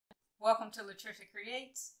Welcome to Latricia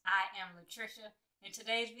Creates. I am Latricia. In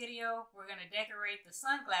today's video, we're going to decorate the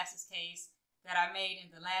sunglasses case that I made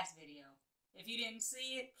in the last video. If you didn't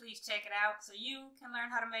see it, please check it out so you can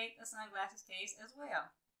learn how to make a sunglasses case as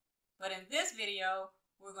well. But in this video,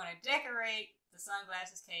 we're going to decorate the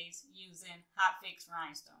sunglasses case using hotfix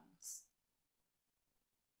rhinestones.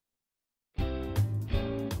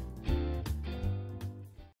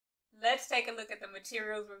 Let's take a look at the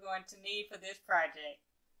materials we're going to need for this project.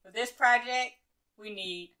 For this project, we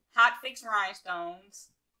need hotfix rhinestones,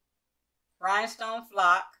 rhinestone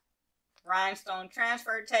flock, rhinestone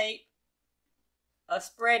transfer tape, a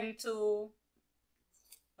spreading tool,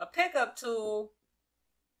 a pickup tool,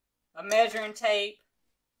 a measuring tape,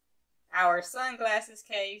 our sunglasses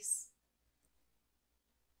case,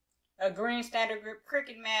 a green standard grip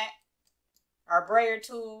Cricut mat, our brayer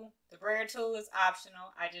tool. The brayer tool is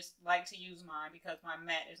optional. I just like to use mine because my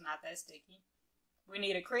mat is not that sticky. We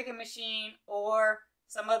need a Cricut machine or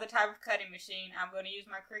some other type of cutting machine. I'm going to use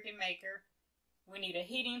my Cricut Maker. We need a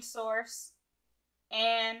heating source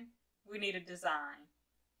and we need a design.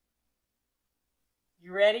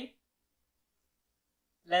 You ready?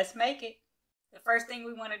 Let's make it. The first thing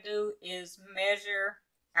we want to do is measure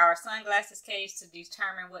our sunglasses case to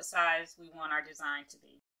determine what size we want our design to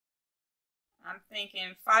be. I'm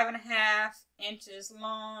thinking 5.5 inches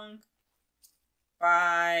long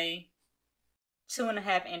by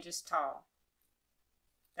 2.5 inches tall.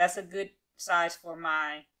 That's a good size for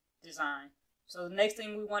my design. So the next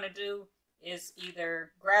thing we want to do is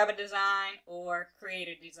either grab a design or create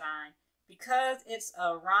a design. Because it's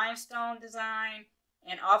a rhinestone design,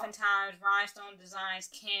 and oftentimes rhinestone designs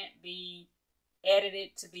can't be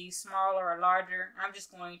edited to be smaller or larger, I'm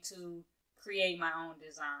just going to create my own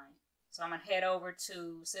design. So I'm going to head over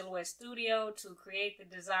to Silhouette Studio to create the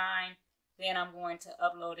design. Then I'm going to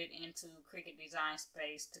upload it into Cricut Design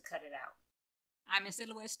Space to cut it out. I'm in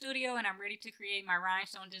Silhouette Studio and I'm ready to create my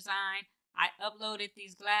rhinestone design. I uploaded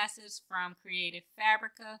these glasses from Creative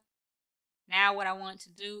Fabrica. Now what I want to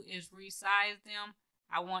do is resize them.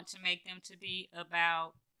 I want to make them to be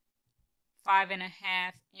about 5.5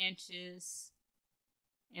 inches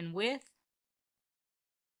in width.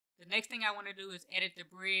 The next thing I want to do is edit the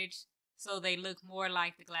bridge so they look more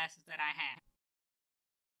like the glasses that I have.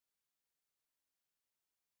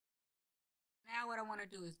 Now what I want to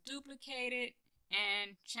do is duplicate it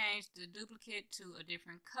and change the duplicate to a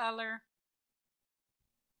different color.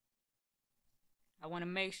 I want to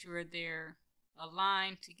make sure they're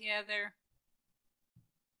aligned together.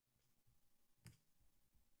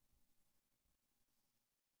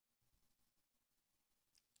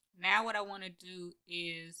 Now what I want to do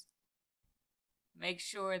is make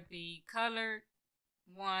sure the colored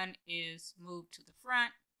one is moved to the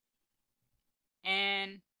front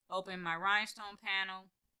and open my rhinestone panel.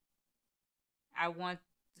 I want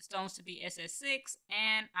the stones to be SS6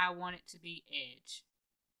 and I want it to be edge.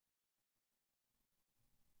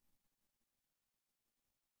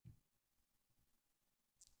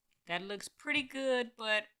 That looks pretty good,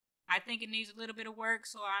 but I think it needs a little bit of work,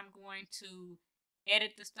 so I'm going to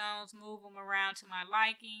edit the stones, move them around to my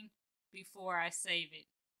liking before I save it.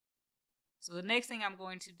 So the next thing I'm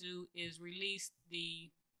going to do is release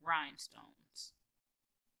the rhinestones.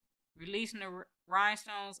 Releasing the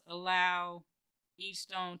rhinestones allow each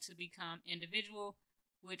stone to become individual,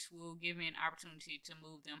 which will give me an opportunity to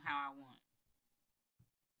move them how I want.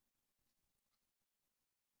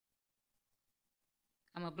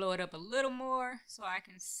 I'm going to blow it up a little more so I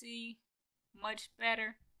can see much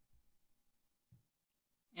better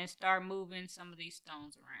and start moving some of these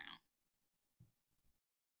stones around.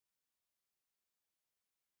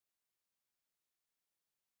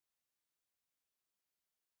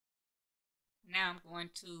 Now I'm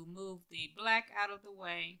going to move the black out of the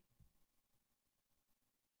way.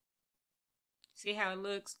 See how it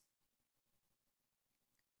looks?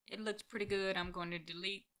 It looks pretty good. I'm going to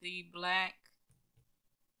delete the black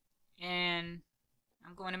and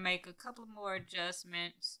I'm going to make a couple more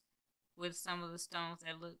adjustments with some of the stones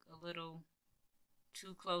that look a little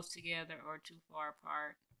too close together or too far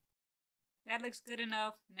apart. That looks good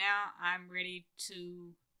enough. Now I'm ready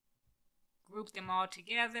to group them all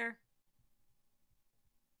together.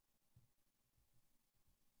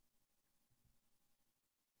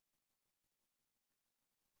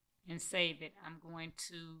 And save it. I'm going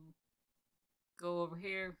to go over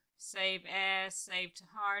here, save as, save to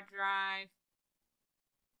hard drive.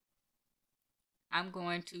 I'm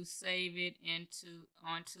going to save it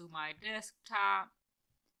onto my desktop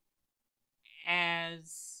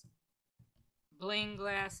as bling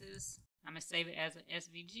glasses. I'm going to save it as an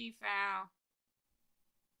SVG file.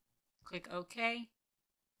 Click OK.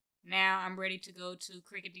 Now I'm ready to go to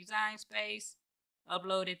Cricut Design Space,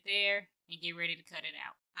 upload it there, and get ready to cut it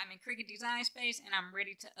out. I'm in Cricut Design Space and I'm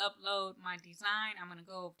ready to upload my design. I'm going to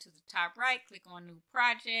go to the top right, click on New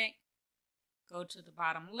Project, go to the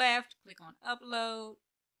bottom left, click on Upload,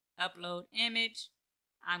 Upload Image.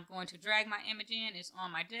 I'm going to drag my image in. It's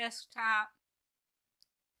on my desktop.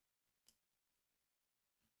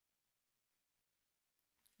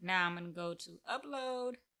 Now I'm going to go to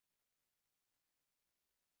Upload,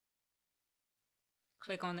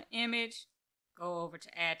 click on the image, go over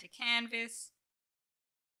to Add to Canvas.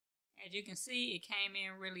 As you can see, it came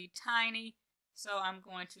in really tiny, so I'm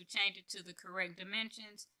going to change it to the correct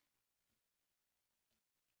dimensions.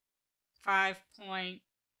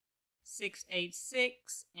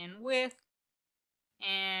 5.686 in width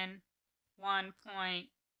and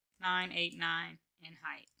 1.989 in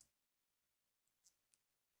height.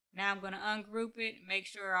 Now I'm going to ungroup it, make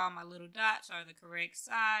sure all my little dots are the correct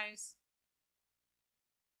size.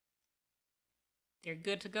 They're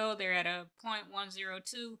good to go. They're at a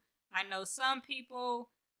 0.102. I know some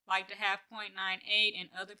people like to have 0.98 and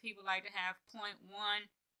other people like to have 0.1,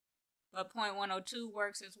 but 0.102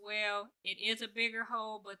 works as well. It is a bigger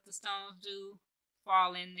hole, but the stones do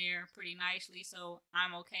fall in there pretty nicely, so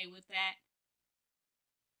I'm okay with that.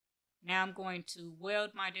 Now I'm going to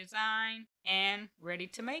weld my design and ready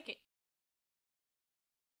to make it.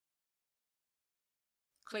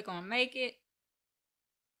 Click on Make It.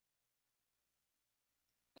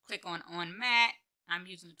 Click on Mat. I'm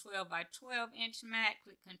using a 12 by 12 inch mat.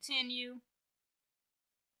 Click Continue.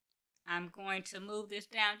 I'm going to move this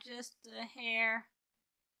down just a hair.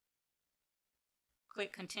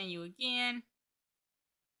 Click Continue again.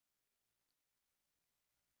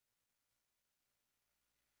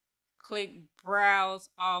 Click Browse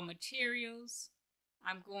All Materials.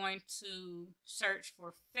 I'm going to search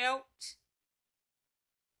for felt.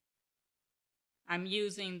 I'm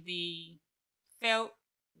using the felt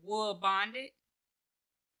wool bonded.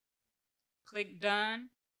 Click Done.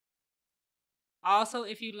 Also,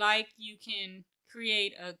 if you like, you can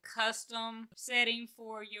create a custom setting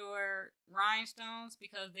for your rhinestones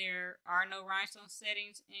because there are no rhinestone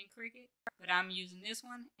settings in Cricut. But I'm using this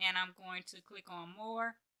one and I'm going to click on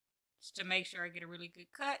More just to make sure I get a really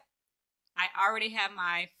good cut. I already have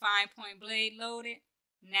my fine point blade loaded.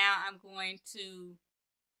 Now I'm going to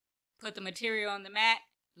put the material on the mat,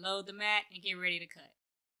 load the mat, and get ready to cut.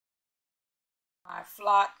 My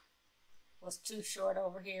flock was too short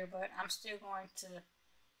over here, but I'm still going to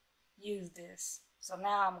use this. So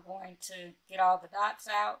now I'm going to get all the dots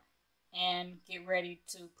out and get ready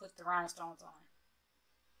to put the rhinestones on.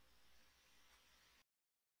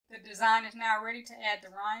 The design is now ready to add the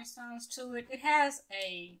rhinestones to it. It has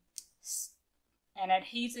an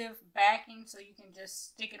adhesive backing, so you can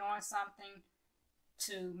just stick it on something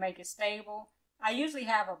to make it stable. I usually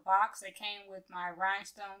have a box that came with my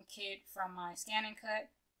rhinestone kit from my Scan and Cut,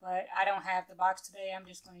 but I don't have the box today. I'm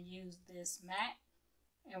just going to use this mat.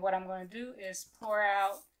 And what I'm going to do is pour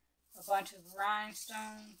out a bunch of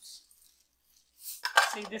rhinestones.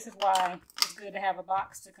 See, this is why it's good to have a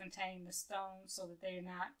box to contain the stones so that they're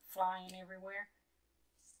not flying everywhere.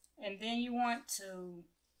 And then you want to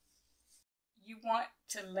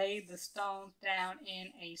lay the stones down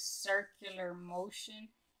in a circular motion,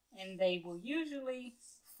 and they will usually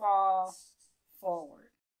fall forward.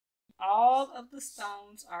 All of the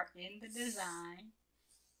stones are in the design.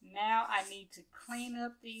 Now I need to clean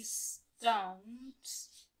up these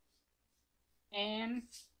stones and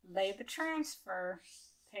lay the transfer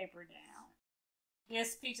paper down.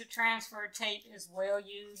 This piece of transfer tape is well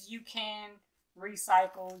used. You can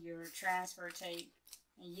recycle your transfer tape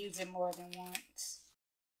and use it more than once.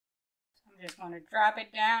 I'm just going to drop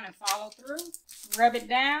it down and follow through. Rub it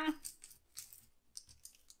down.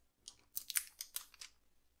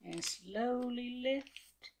 And slowly lift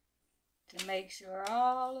to make sure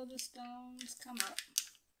all of the stones come up.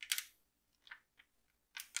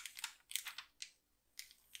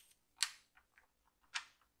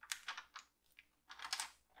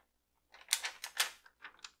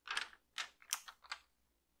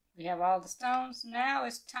 We have all the stones. Now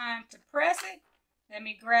it's time to press it. Let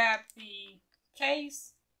me grab the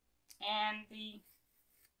case and the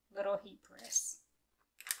little heat press.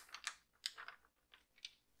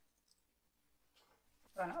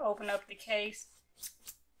 I'm going to open up the case.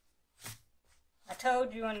 I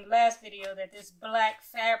told you in the last video that this black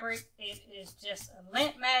fabric, it is just a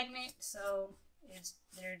lint magnet, so there's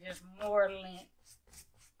just more lint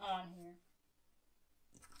on here.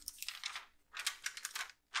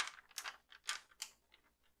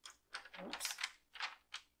 Oops.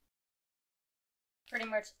 Pretty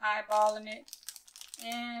much eyeballing it,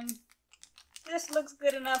 And this looks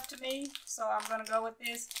good enough to me, so I'm going to go with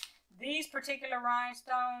this. These particular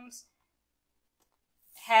rhinestones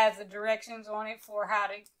has the directions on it for how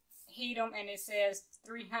to heat them, and it says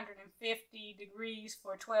 350 degrees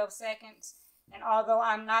for 12 seconds. And although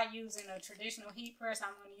I'm not using a traditional heat press,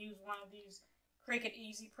 I'm going to use one of these Cricut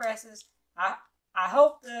Easy Presses. I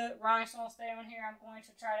hope the rhinestones stay on here. I'm going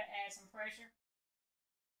to try to add some pressure.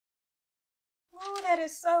 Oh, that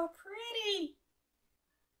is so pretty.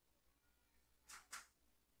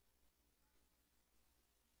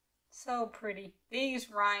 So pretty. These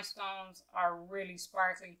rhinestones are really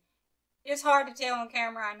sparkly. It's hard to tell on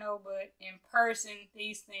camera, I know, but in person,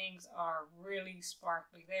 these things are really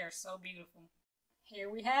sparkly. They are so beautiful. Here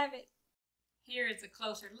we have it. Here is a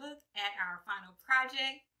closer look at our final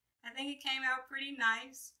project. I think it came out pretty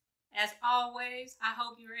nice. As always, I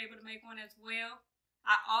hope you were able to make one as well.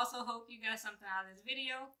 I also hope you got something out of this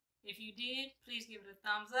video. If you did, please give it a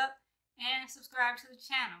thumbs up and subscribe to the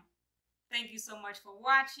channel. Thank you so much for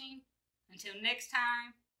watching. Until next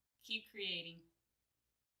time, keep creating.